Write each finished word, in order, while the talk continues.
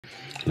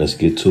Let's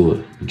get to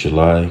it.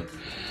 July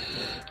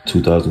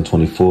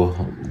 2024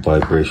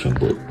 vibration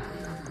book.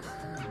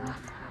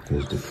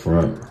 Here's the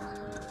front.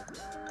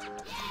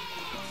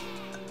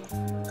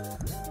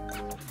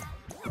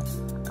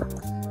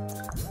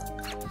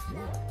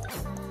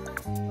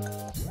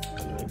 I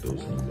like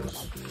those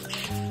numbers.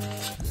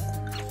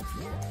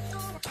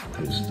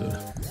 Here's the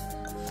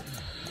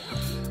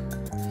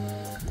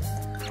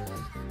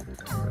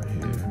right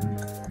here,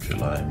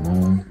 July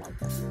moon.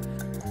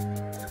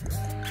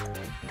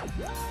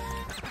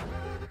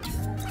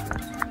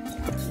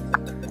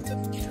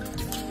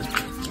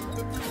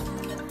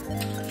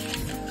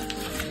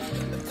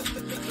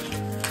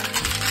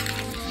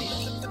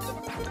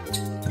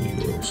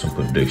 Some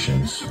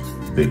predictions.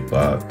 Big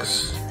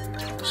box,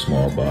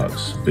 small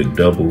box, big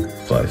double,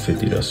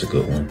 550, that's a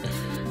good one.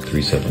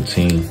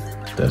 317,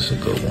 that's a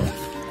good one.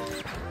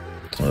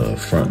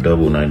 Front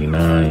double,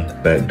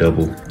 99, back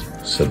double,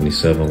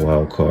 77,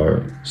 wild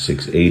card,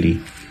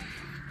 680.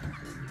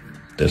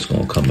 That's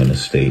gonna come in a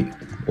state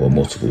or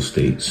multiple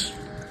states.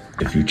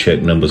 If you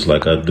check numbers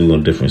like I do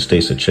in different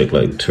states, I check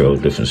like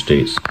 12 different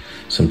states.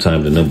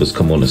 Sometimes the numbers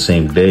come on the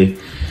same day.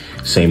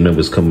 Same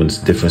numbers come in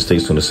different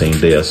states on the same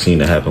day. I seen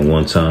it happen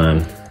one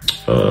time.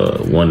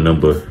 One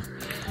number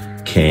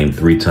came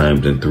 3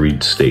 times in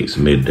 3 states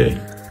midday.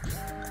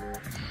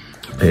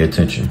 Pay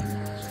attention.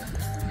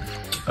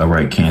 All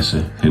right,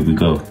 Cancer, here we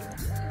go.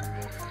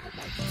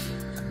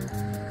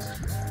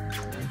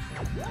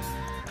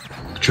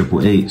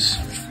 Triple eights.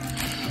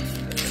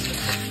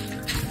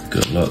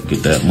 Good luck,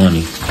 get that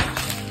money.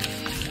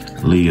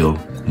 Leo,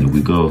 here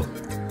we go.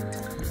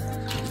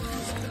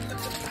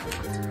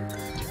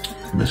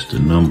 Mr.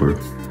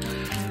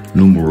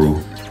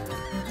 Numeral.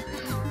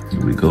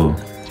 Here we go.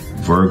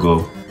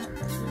 Virgo.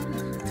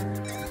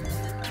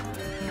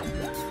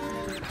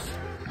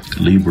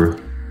 Libra.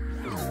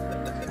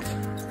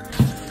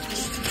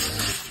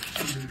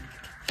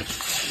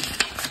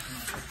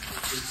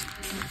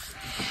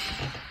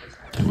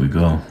 Here we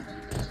go.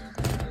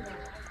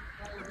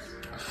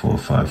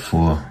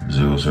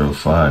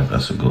 454005.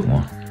 That's a good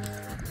one.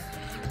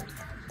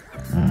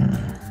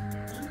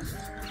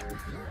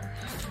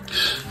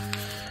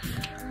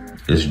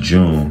 It's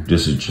June.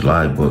 This is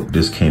July book.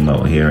 This came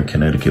out here in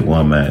Connecticut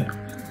where I'm at.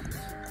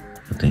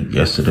 I think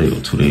yesterday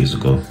or 2 days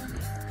ago.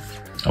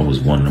 I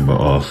was 1 number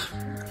off.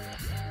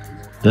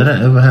 Did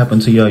that ever happen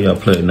to y'all? Y'all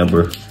play a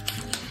number?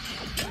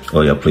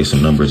 Or y'all play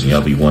some numbers and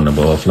y'all be 1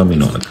 number off? Let me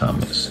know in the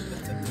comments.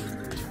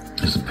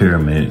 It's a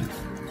pyramid.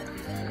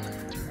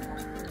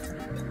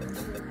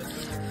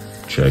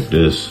 Check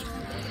this.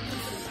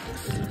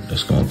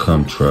 That's gonna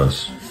come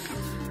trust.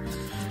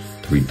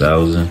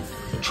 3,000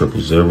 or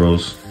triple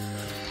zeros.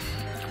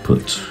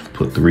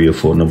 Put 3 or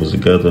 4 numbers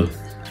together.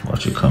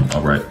 Watch it come.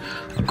 All right,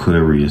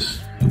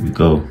 Aquarius. Here we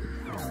go.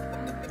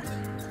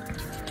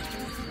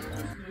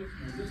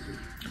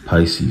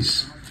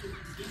 Pisces.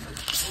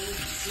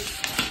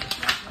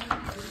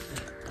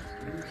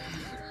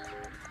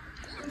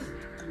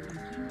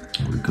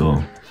 Here we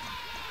go.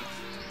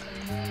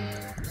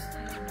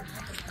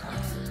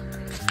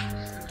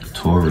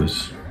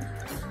 Taurus.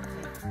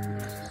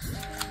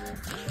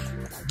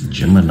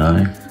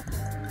 Gemini.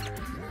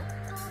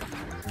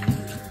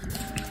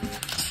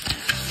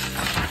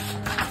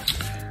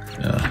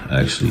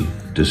 Actually,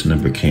 this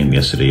number came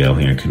yesterday out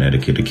here in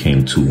Connecticut. It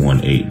came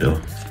 218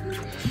 though.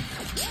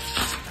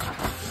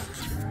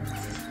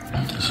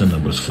 That's the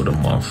numbers for the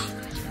month.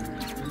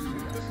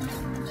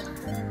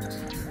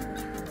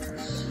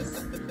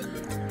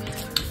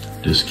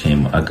 This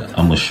came, I'm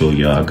gonna show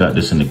y'all. I got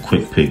this in a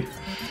quick pick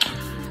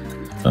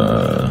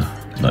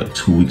like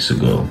 2 weeks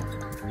ago.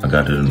 I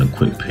got it in a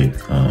quick pick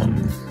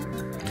and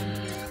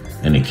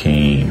it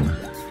came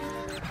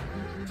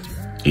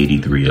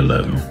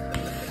 8311.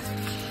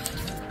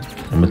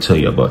 I'm gonna tell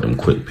you about them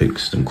quick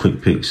picks. Them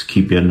quick picks,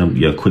 keep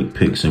your quick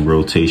picks in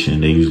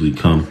rotation. They usually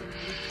come,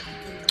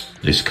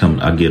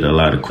 I get a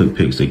lot of quick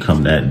picks. They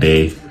come that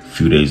day, a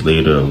few days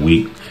later, a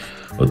week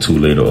or 2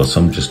 later, or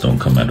some just don't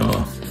come at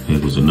all. Here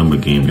goes a number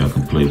game y'all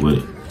can play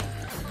with.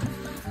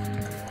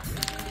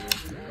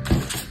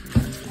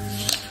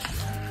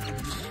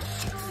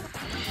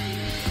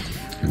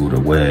 Go to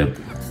web.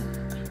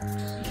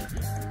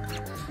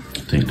 I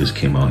think this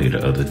came out here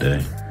the other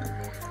day.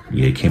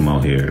 Yeah, it came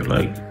out here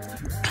like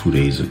 2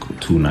 days ago,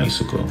 2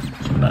 nights ago,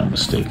 if I'm not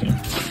mistaken.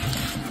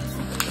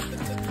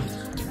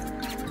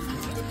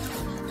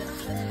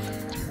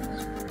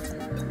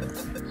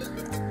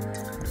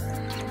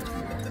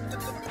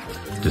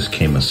 This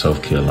came in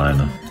South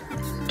Carolina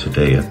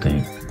today, I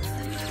think.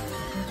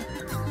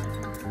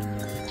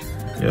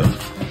 Yeah,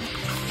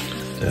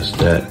 that's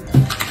that.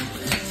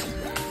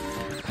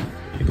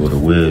 You go to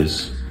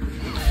Wiz.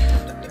 I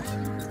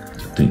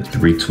think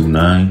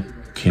 329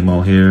 came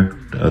out here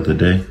the other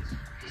day.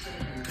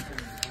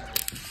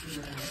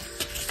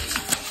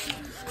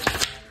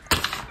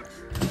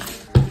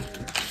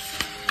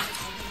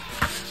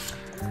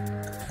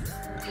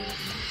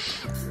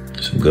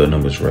 Some good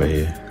numbers right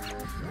here.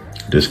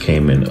 This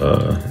came in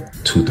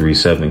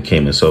 237,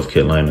 came in South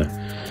Carolina.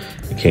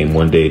 It came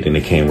one day, then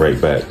it came right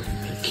back.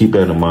 keep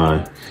that in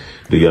mind.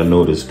 Do y'all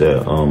notice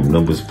that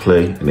numbers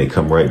play and they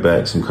come right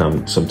back?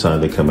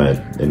 Sometimes they come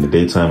in the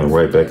daytime and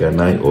right back at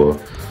night, or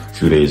a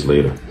few days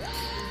later.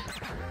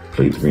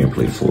 Play 3 and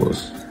play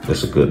 4s.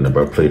 That's a good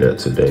number. I played that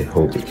today.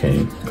 Hope it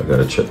came. I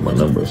gotta check my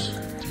numbers.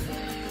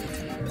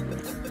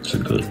 It's a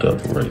good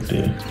double right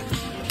there.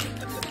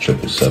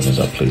 777s.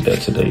 I played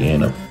that today,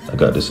 and I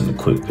got this in the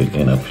quick pick,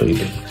 and I played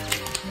it.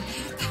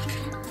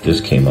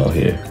 This came out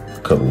here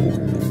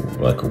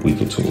like a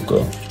week or two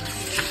ago.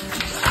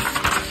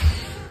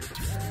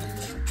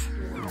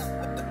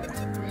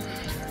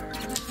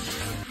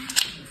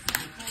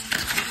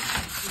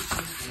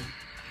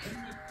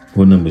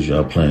 What numbers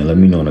y'all playing? Let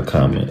me know in the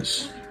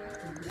comments.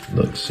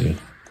 Look, see,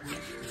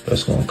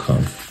 that's gonna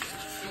come.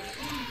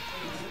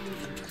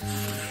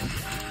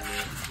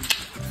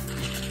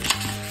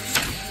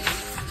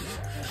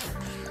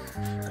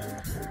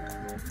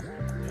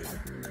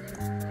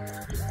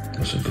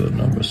 That's a good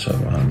number,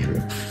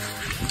 700.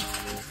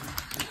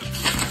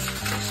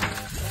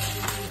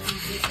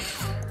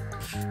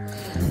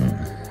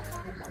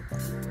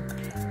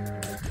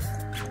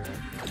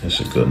 That's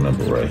a good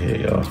number right here,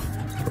 y'all.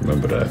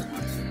 Remember that.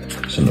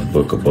 It's in the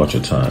book a bunch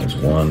of times.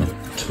 1,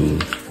 2,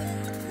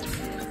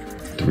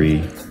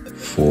 3,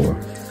 4,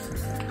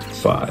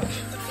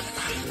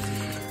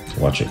 5.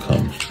 Watch it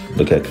come.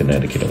 Look at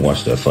Connecticut and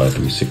watch that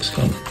 536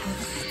 come.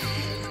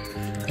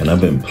 And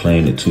I've been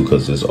playing it too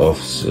because this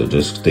officer,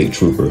 this state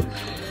trooper,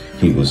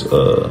 he was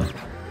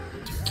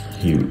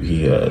he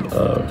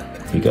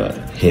got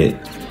hit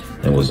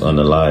and was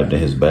unalived,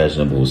 and his badge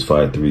number was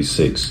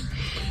 536.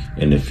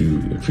 And if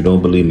you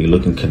don't believe me,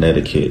 look in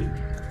Connecticut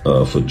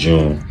for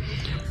June.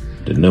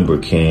 The number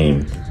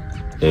came.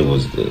 It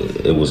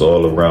was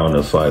all around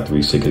the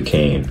 536. It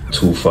came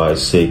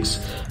 256,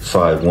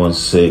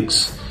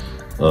 516,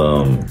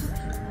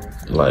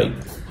 like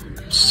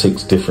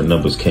 6 different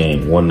numbers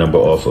came. One number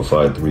off of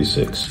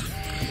 536.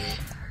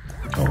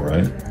 All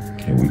right,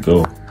 here we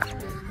go.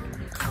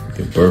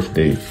 Your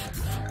birthday.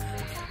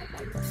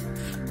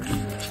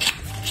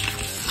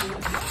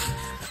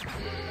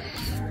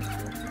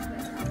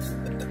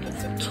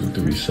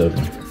 237.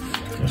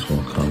 That's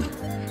gonna come.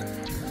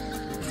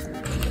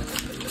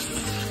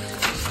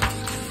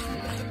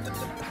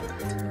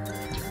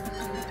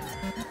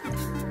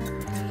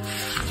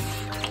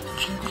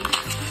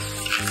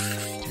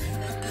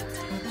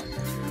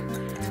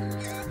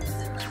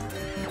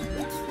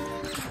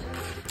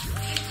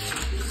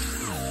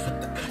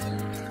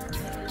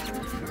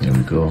 There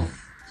we go.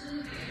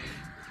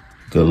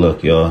 Good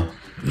luck, y'all.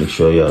 Make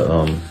sure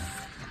y'all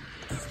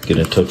get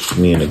in touch with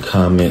me in the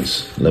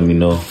comments. Let me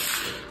know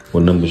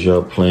what numbers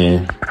y'all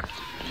playing.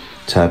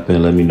 Tap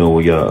in. Let me know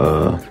where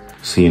y'all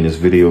seeing this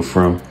video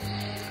from,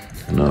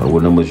 and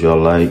what numbers y'all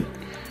like,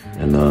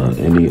 and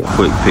any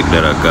quick pick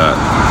that I got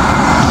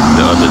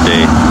the other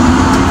day,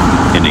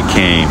 and it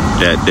came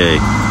that day.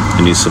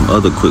 I need some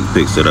other quick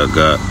picks that I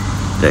got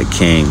that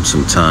came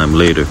some time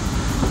later.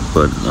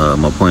 But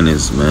my point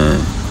is,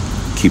 man,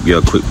 keep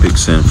y'all quick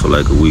picks in for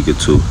like a week or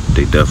two.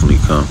 They definitely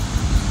come.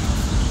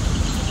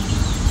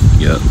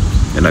 Yep.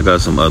 And I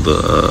got some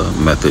other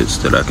methods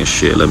that I can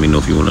share. Let me know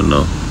if you want to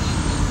know.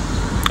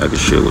 I can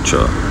share with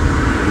y'all.